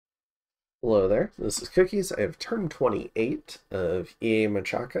Hello there, this is Cookies. I have turn 28 of EA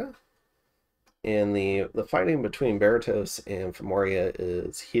Machaka, and the fighting between Berytos and Fomoria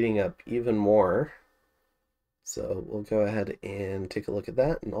is heating up even more. So we'll go ahead and take a look at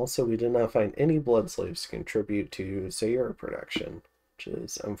that. And also, we did not find any blood slaves to contribute to Sayura production, which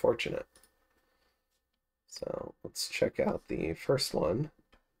is unfortunate. So let's check out the first one.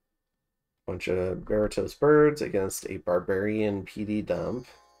 Bunch of Berytos birds against a barbarian PD dump.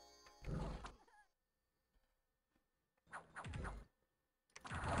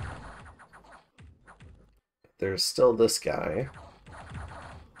 There's still this guy.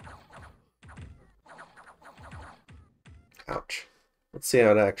 Ouch. Let's see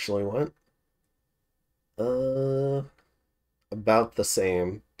how it actually went. About the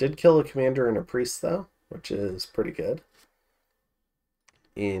same. Did kill a commander and a priest, though, which is pretty good.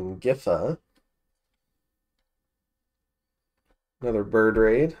 In Gifa, another bird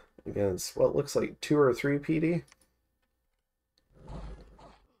raid against what looks like 2 or 3 PD.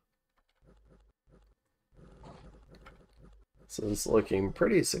 This is looking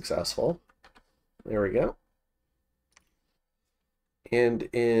pretty successful. There we go. And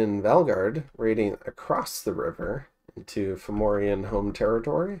in Valgard, raiding across the river into Fomorian home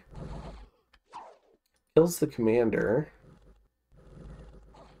territory. Kills the commander.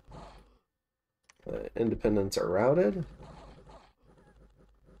 Independents are routed.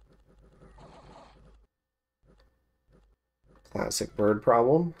 Classic bird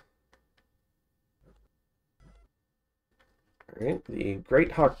problem. Alright, the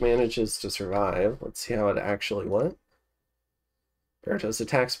Great Hawk manages to survive. Let's see how it actually went. Berytos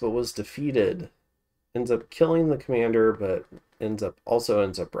attacks but was defeated. Ends up killing the commander, but ends up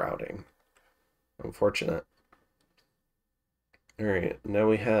routing. Unfortunate. Alright, now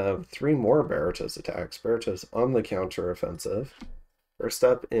we have 3 more Berytos attacks. Berytos on the counteroffensive. First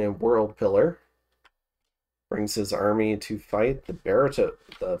up in World Pillar. Brings his army to fight the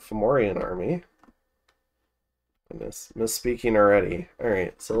Fomorian army. Goodness, misspeaking already.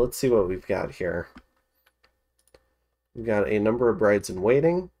 Alright, so let's see what we've got here. We've got a number of brides in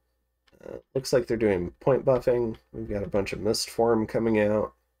waiting. Looks like they're doing point buffing. We've got a bunch of mist form coming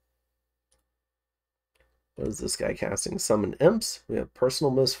out. What is this guy casting? Summon imps. We have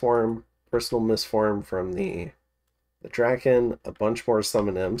personal mist form from the Draken, a bunch more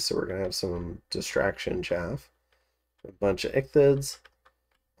summon imps, so we're gonna have some distraction chaff. A bunch of ichthids.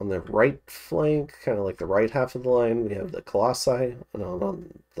 On the right flank, kind of like the right half of the line, we have the Colossi, and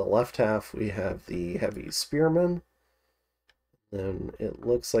on the left half we have the heavy spearmen. Then it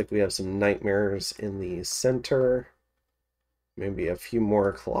looks like we have some nightmares in the center. Maybe a few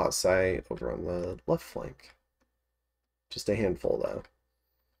more Colossi over on the left flank. Just a handful, though.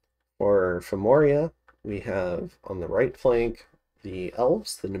 For Fomoria, we have on the right flank the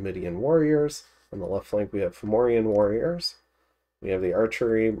elves, the Numidian warriors. On the left flank, we have Fomorian warriors. We have the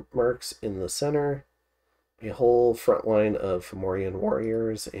archery mercs in the center. A whole front line of Fomorian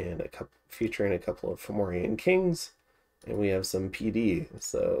warriors and featuring a couple of Fomorian kings. And we have some PD,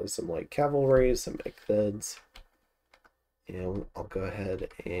 so some like cavalry, some ichthids. And I'll go ahead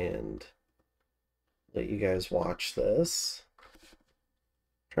and let you guys watch this.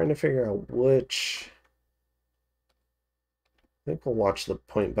 Trying to figure out which. I think we'll watch the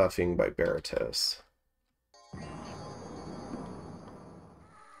point buffing by Berytos.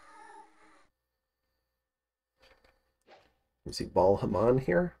 You see Bal Haman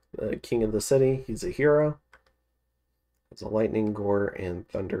here, the king of the city. He's a hero. Has a lightning gore and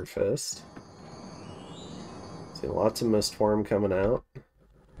thunder fist. See lots of mist form coming out.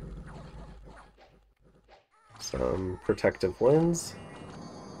 Some protective winds.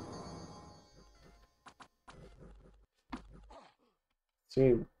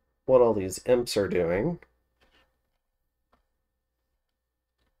 See what all these imps are doing.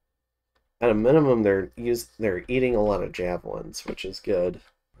 At a minimum, they're eating a lot of javelins, which is good.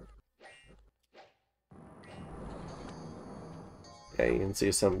 Yeah, you can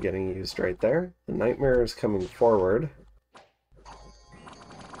see some getting used right there. The nightmare is coming forward.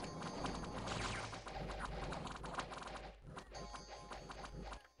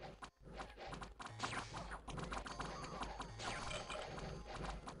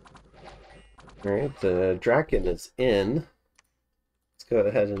 Alright, the Draken is in. Let's go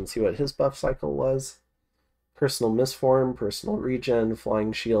ahead and see what his buff cycle was. Personal misform, personal regen,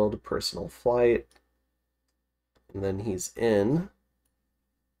 flying shield, personal flight. And then he's in.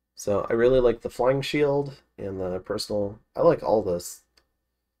 So I really like the flying shield and the personal. I like all this.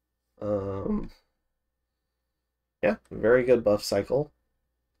 Yeah, very good buff cycle.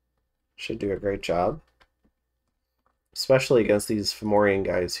 Should do a great job. especially against these Fomorian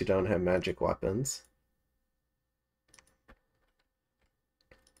guys who don't have magic weapons.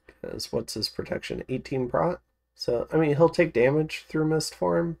 Because what's his protection? 18 prot? So, I mean, he'll take damage through Mist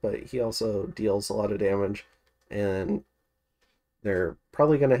Form, but he also deals a lot of damage, and they're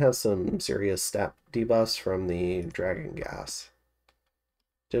probably going to have some serious stat debuffs from the Dragon Gas.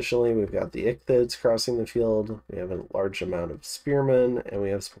 Additionally, we've got the Ichthids crossing the field, we have a large amount of Spearmen, and we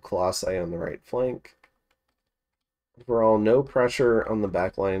have some Colossi on the right flank. Overall, no pressure on the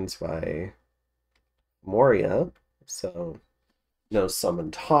backlines by Moria, so no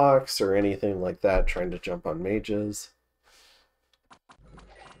summoned hawks or anything like that trying to jump on mages.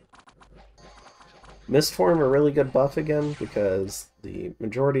 Mistform a really good buff again because the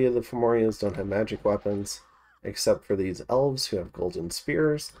majority of the Fomorias don't have magic weapons except for these elves who have golden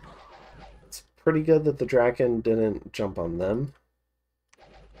spears. It's pretty good that the Draken didn't jump on them.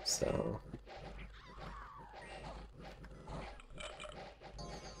 So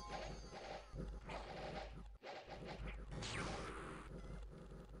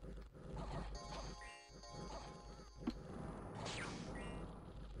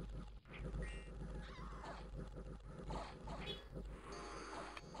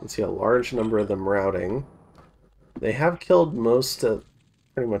you can see a large number of them routing. They have killed most of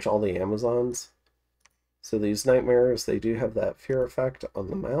pretty much all the Amazons. So these Nightmares, they do have that fear effect on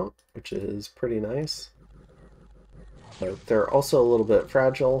the mount, which is pretty nice. But they're also a little bit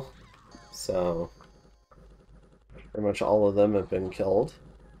fragile, so pretty much all of them have been killed.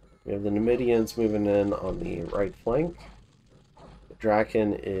 We have the Numidians moving in on the right flank. The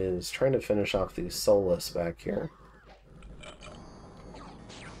Draken is trying to finish off the Soulless back here.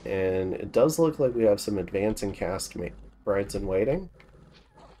 And it does look like we have some advancing cast Brides in Waiting.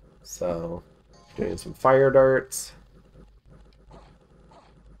 So, doing some fire darts.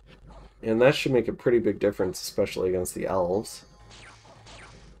 And that should make a pretty big difference, especially against the elves.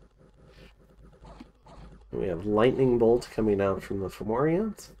 And we have lightning bolt coming out from the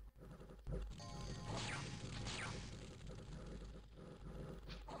Fomorians.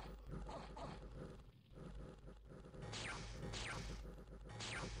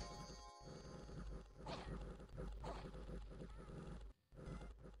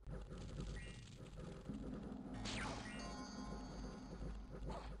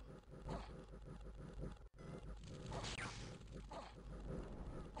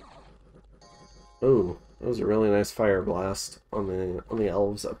 Ooh, that was a really nice fire blast on the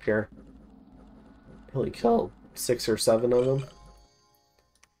elves up here. Really killed 6 or 7 of them.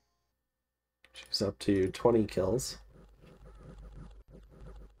 She's up to 20 kills.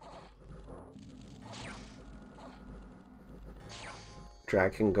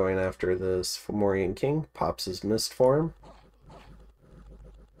 Draken going after this Fomorian king, pops his mist form.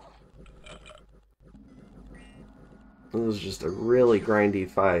 This is just a really grindy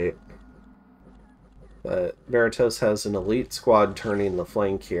fight. But Berytos has an elite squad turning the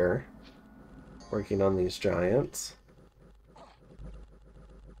flank here, working on these giants.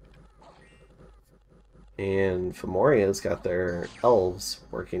 And Fomoria's got their elves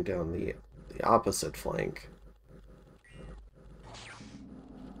working down the opposite flank.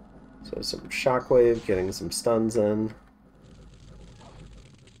 So some shockwave, getting some stuns in.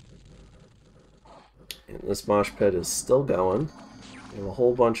 And this mosh pit is still going. We have a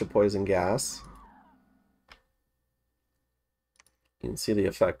whole bunch of poison gas. You can see the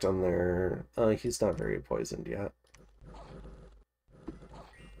effect on their... he's not very poisoned yet.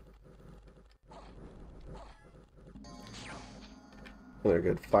 Another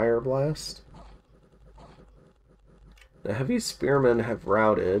good fire blast. The heavy spearmen have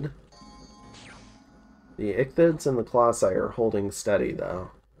routed. The Ichthids and the Colossi are holding steady, though.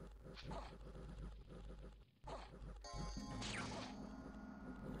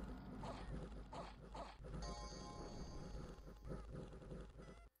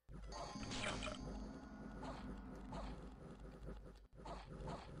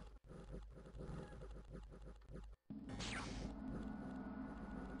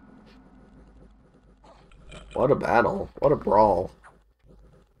 What a battle. What a brawl.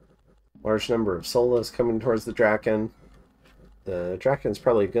 Large number of Solas coming towards the Draken. The Draken's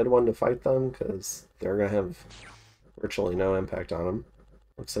probably a good one to fight them, because they're going to have virtually no impact on them.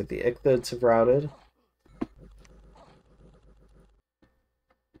 Looks like the Ichthids have routed.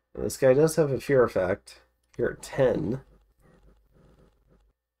 And this guy does have a fear effect. Here at 10.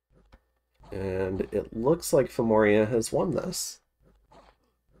 And it looks like Fomoria has won this.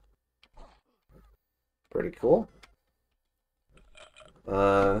 Pretty cool.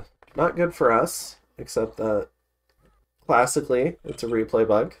 Not good for us, except that classically it's a replay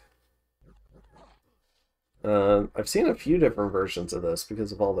bug. I've seen a few different versions of this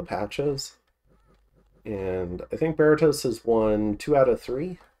because of all the patches. And I think Berytos has won 2 out of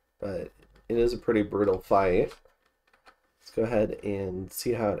 3, but it is a pretty brutal fight. Let's go ahead and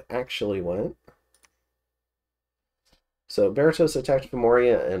see how it actually went. So Berytos attacked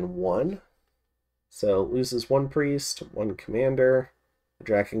Fomoria and won. So loses 1 priest, 1 commander. The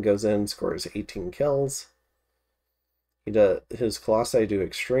Draken goes in, scores 18 kills. His Colossi do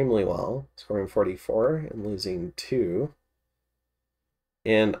extremely well, scoring 44 and losing 2.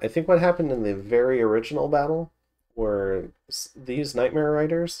 And I think what happened in the very original battle were these Nightmare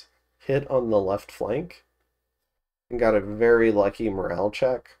Riders hit on the left flank and got a very lucky morale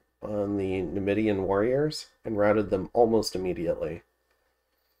check on the Numidian warriors and routed them almost immediately.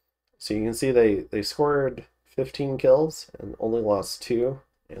 So you can see they scored 15 kills and only lost 2,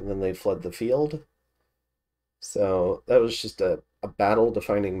 and then they fled the field. So that was just a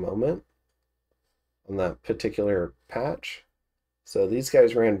battle-defining moment on that particular patch. So these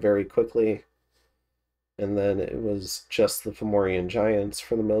guys ran very quickly, and then it was just the Fomorian giants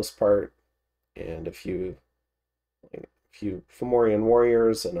for the most part, and a few Fomorian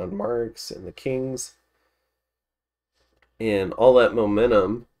warriors and unmarks and the kings. And all that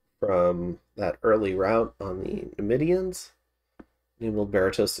momentum from that early rout on the Numidians enabled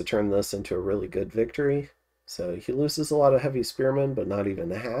Berytos to turn this into a really good victory. So he loses a lot of heavy spearmen, but not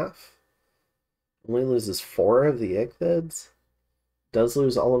even half. Only loses 4 of the Ichthids. Does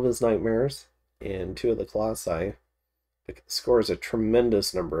lose all of his nightmares and 2 of the Colossi. But scores a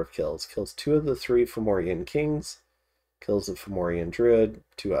tremendous number of kills. Kills 2 of the 3 Fomorian kings. Kills a Fomorian druid,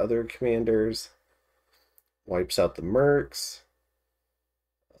 2 other commanders. Wipes out the mercs.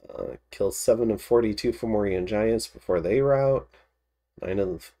 Kills 7 of 42 Fomorian giants before they rout. 9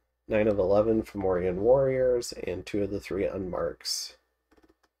 of 11 Fomorian warriors, and 2 of the 3 unmarks.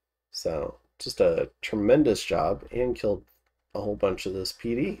 So just a tremendous job, and killed a whole bunch of this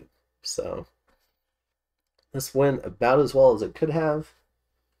PD. So this went about as well as it could have,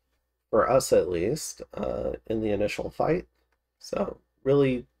 for us at least, in the initial fight. So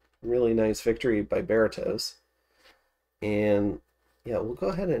really, really nice victory by Berytos. And yeah, we'll go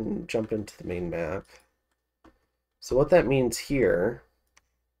ahead and jump into the main map. So what that means here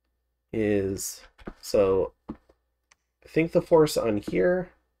is, so I think the force on here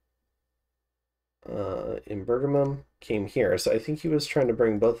in Bergamum came here. So I think he was trying to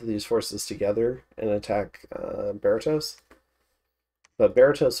bring both of these forces together and attack Berytos. But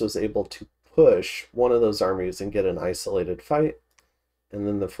Berytos was able to push one of those armies and get an isolated fight. And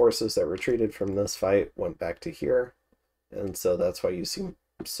then the forces that retreated from this fight went back to here. And so that's why you see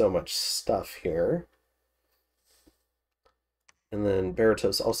so much stuff here. And then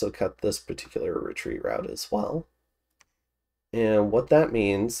Berytos also cut this particular retreat route as well. And what that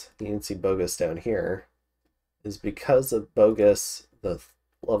means, you can see Bogus down here, is because of Bogus, the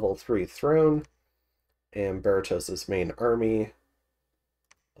level 3 throne, and Berytos' main army,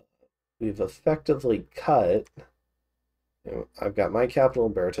 we've effectively cut, I've got my capital,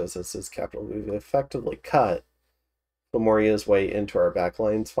 Berytos' his capital, we've effectively cut Fomoria's way into our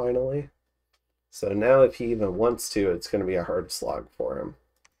backlines finally. So now if he even wants to, it's going to be a hard slog for him.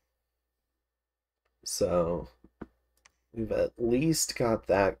 So we've at least got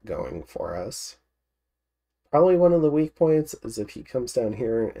that going for us. Probably one of the weak points is if he comes down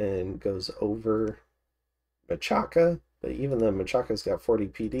here and goes over Machaka, but even then Machaka's got 40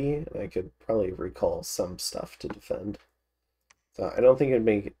 PD, and I could probably recall some stuff to defend. So I don't think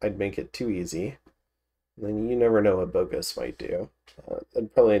I'd make it too easy. And then you never know what Bogus might do.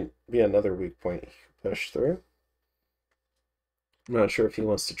 That'd probably be another weak point he could push through. I'm not sure if he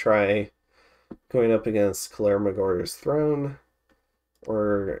wants to try going up against Kalermagor's throne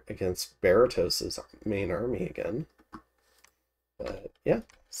or against Berytos' main army again. But yeah,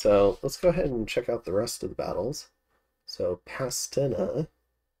 so let's go ahead and check out the rest of the battles. So Pastina,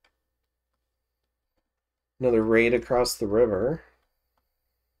 another raid across the river.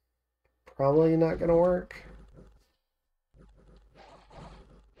 Probably not going to work.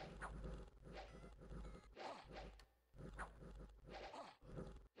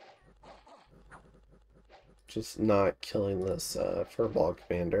 Just not killing this furball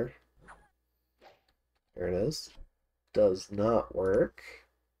commander. There it is. Does not work.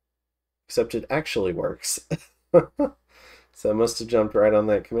 Except it actually works. So I must have jumped right on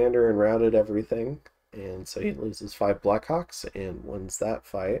that commander and routed everything. And so he loses 5 Blackhawks and wins that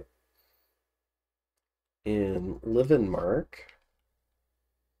fight. In Livenmark,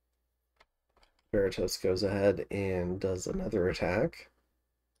 Berytos goes ahead and does another attack,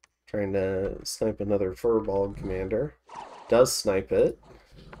 trying to snipe another furball commander. Does snipe it.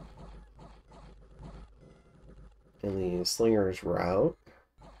 in the Slinger's route.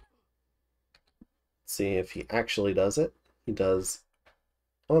 See if he actually does it. He does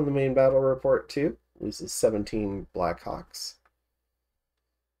on the main battle report too. Loses 17 Blackhawks.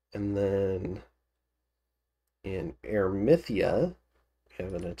 And then in Ermithia, we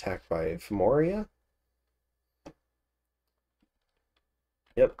have an attack by Fomoria.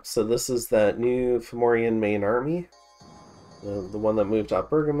 Yep, so this is that new Fomorian main army. The one that moved off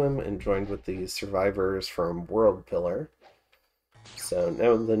Bergamum and joined with the survivors from World Pillar. So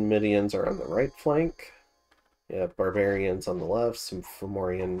now the Numidians are on the right flank. You have barbarians on the left, some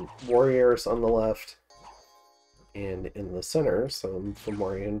Fomorian warriors on the left, and in the center, some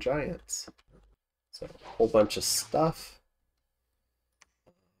Fomorian giants. So a whole bunch of stuff.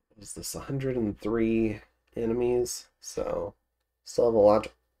 What is this, 103 enemies? So still have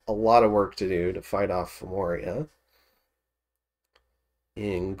a lot of work to do to fight off Fomoria.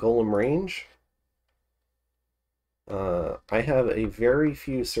 In Golem range, I have a very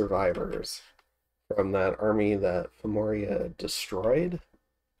few survivors from that army that Fomoria destroyed.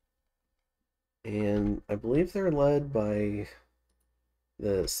 And I believe they're led by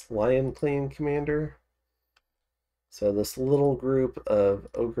this Lion Clan commander. So this little group of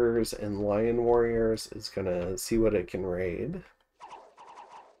ogres and lion warriors is going to see what it can raid.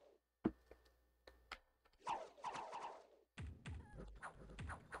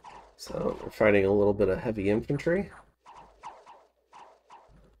 So we're fighting a little bit of heavy infantry.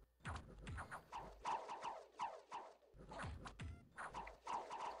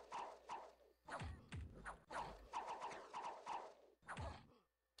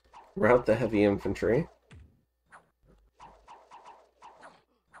 Rout the heavy infantry.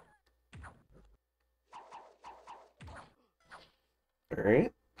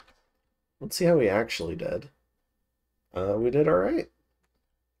 Alright. Let's see how we actually did. We did alright.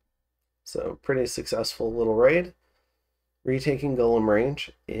 So pretty successful little raid. Retaking Golem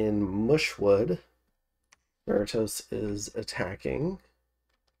range. In Mushwood, Berytos is attacking.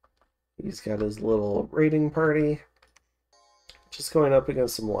 He's got his little raiding party. Just going up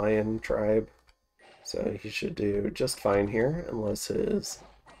against some lion tribe. So he should do just fine here, unless his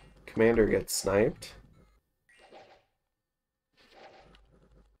commander gets sniped.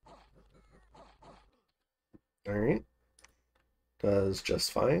 Alright. Does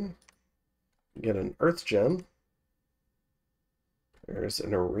just fine. Get an earth gem. There's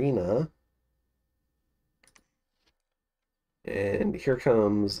an arena. And here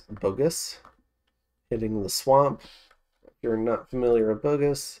comes Bogus hitting the swamp. If you're not familiar with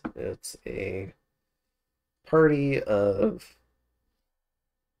Bogus, it's a party of,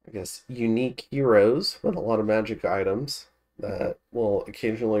 I guess, unique heroes with a lot of magic items that will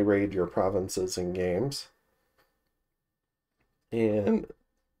occasionally raid your provinces and games. And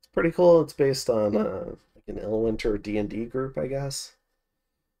it's pretty cool. It's based on like an Illwinter D&D group, I guess.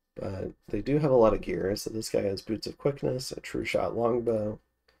 But they do have a lot of gear. So this guy has Boots of Quickness, a True Shot Longbow.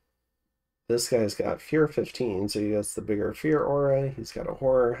 This guy's got Fear 15, so he gets the bigger Fear aura. He's got a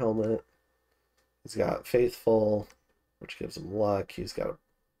Horror helmet. He's got Faithful, which gives him luck. He's got a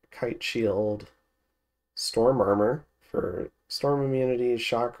Kite Shield, Storm Armor for storm immunity,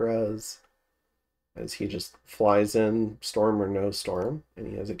 chakras, as he just flies in, storm or no storm. And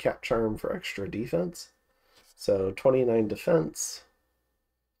he has a Cat Charm for extra defense. So 29 defense.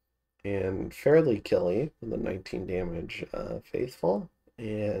 And fairly killy with a 19 damage Faithful.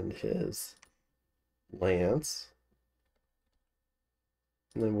 And his Lance.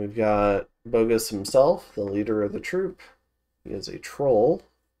 And then we've got Bogus himself, the leader of the troop. He is a troll.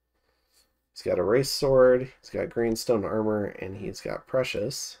 He's got a race sword, he's got greenstone armor, and he's got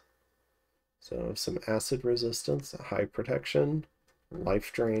precious. So some acid resistance, high protection,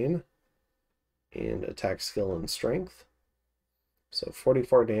 life drain, and attack skill and strength. So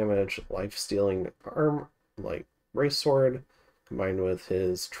 44 damage, life stealing arm, like race sword, combined with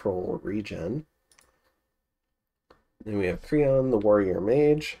his troll regen. Then we have Creon, the warrior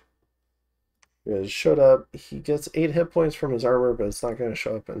mage. He showed up. He gets 8 hit points from his armor, but it's not going to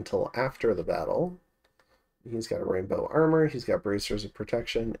show up until after the battle. He's got a rainbow armor, he's got bracers of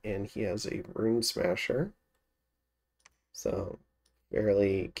protection, and he has a rune smasher. So,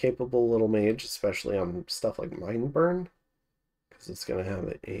 fairly capable little mage, especially on stuff like Mind Burn, because it's going to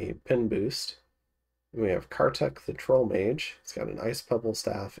have a pin boost. And we have Kartuk, the troll mage. He's got an ice pebble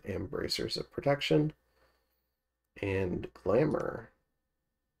staff and bracers of protection. And Glamour,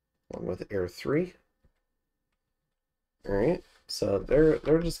 along with Air 3. Alright, so they're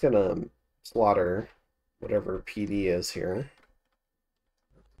just gonna slaughter whatever PD is here.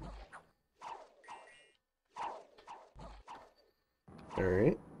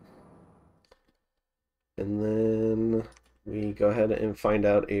 Alright. And then we go ahead and find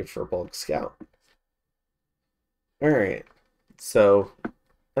out a Furbolg Scout. Alright, so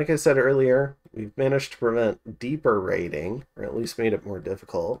like I said earlier, we've managed to prevent deeper raiding, or at least made it more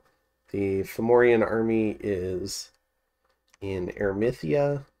difficult. The Fomorian army is in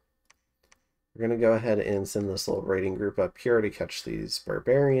Eremithia. We're going to go ahead and send this little raiding group up here to catch these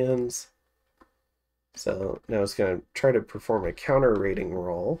barbarians. So now it's going to try to perform a counter raiding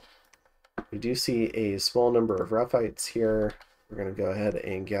role. We do see a small number of Roughites here. We're going to go ahead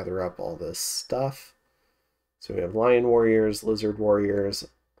and gather up all this stuff. So we have Lion Warriors, Lizard Warriors,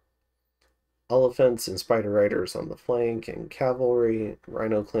 Elephants and Spider Riders on the flank, and Cavalry,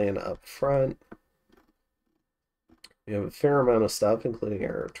 Rhino Clan up front. We have a fair amount of stuff, including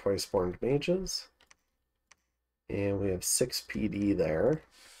our Twice-Born Mages. And we have 6 PD there.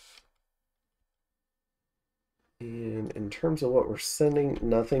 And in terms of what we're sending,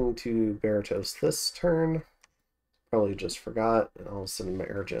 nothing to Berytos this turn. Probably just forgot, and I'll send my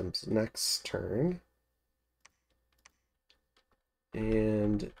air gems next turn.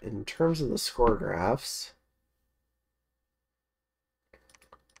 And in terms of the score graphs,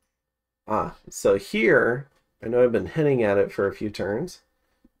 so here, I know I've been hinting at it for a few turns,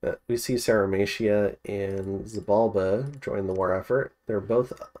 but we see Saramatia and Xibalba join the war effort. They're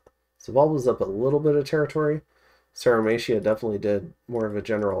both, Xibalba's up a little bit of territory. Saramatia definitely did more of a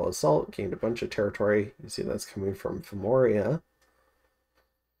general assault, gained a bunch of territory. You see that's coming from Fomoria.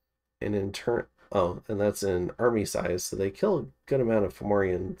 And in turn, oh, and that's in army size, so they kill a good amount of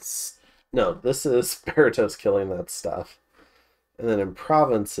Fomorians. No, this is Berytos killing that stuff. And then in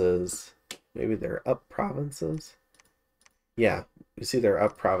provinces, maybe they're up provinces? Yeah, you see they're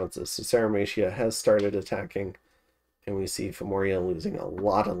up provinces. So Saramatia has started attacking, and we see Fomoria losing a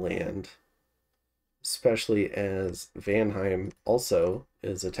lot of land, especially as Vanheim also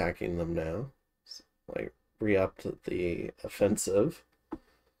is attacking them now. Like, re-upped the offensive.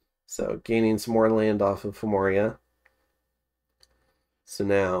 So gaining some more land off of Fomoria. So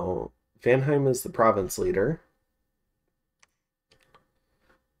now Vanheim is the province leader.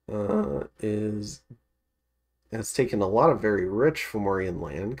 Has taken a lot of very rich Fomorian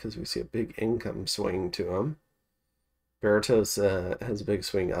land because we see a big income swing to him. Berytos has a big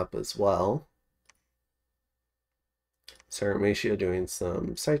swing up as well. Saramatia doing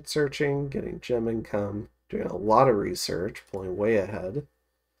some site searching, getting gem income, doing a lot of research, pulling way ahead.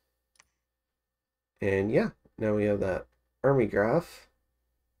 And yeah, now we have that army graph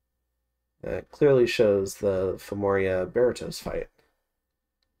that clearly shows the Fomoria-Berytos fight.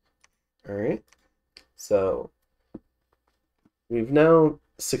 Alright, so we've now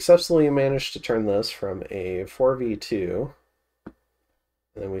successfully managed to turn this from a 4v2,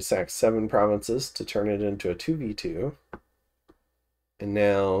 and then we sacked 7 provinces to turn it into a 2v2. And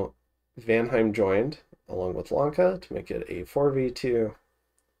now Vanheim joined along with Lanka to make it a 4v2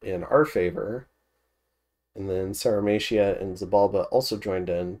 in our favor. And then Saramatia and Xibalba also joined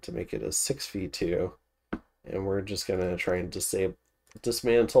in to make it a 6v2. And we're just going to try and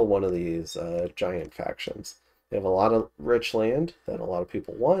dismantle one of these giant factions. They have a lot of rich land that a lot of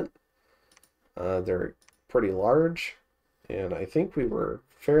people want. They're pretty large. And I think we were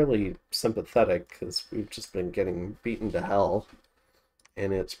fairly sympathetic because we've just been getting beaten to hell.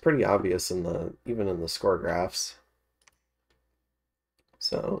 And it's pretty obvious even in the score graphs.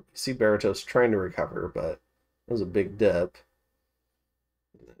 So you see Berytos trying to recover, but it was a big dip.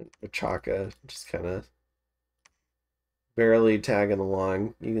 Machaka just kind of barely tagging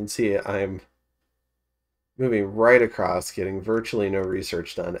along. You can see I'm moving right across, getting virtually no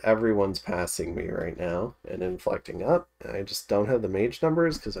research done. Everyone's passing me right now and inflecting up. And I just don't have the mage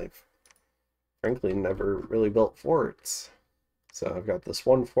numbers because I've frankly never really built forts. So I've got this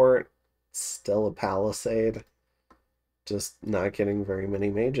one fort, still a palisade, just not getting very many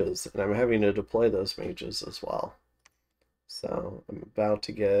mages. And I'm having to deploy those mages as well. So I'm about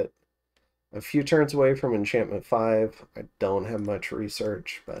to get a few turns away from enchantment 5. I don't have much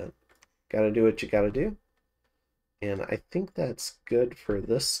research, but gotta do what you gotta do. And I think that's good for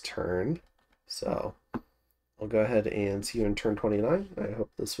this turn. So I'll go ahead and see you in turn 29. I hope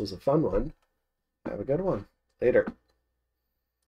this was a fun one. Have a good one. Later.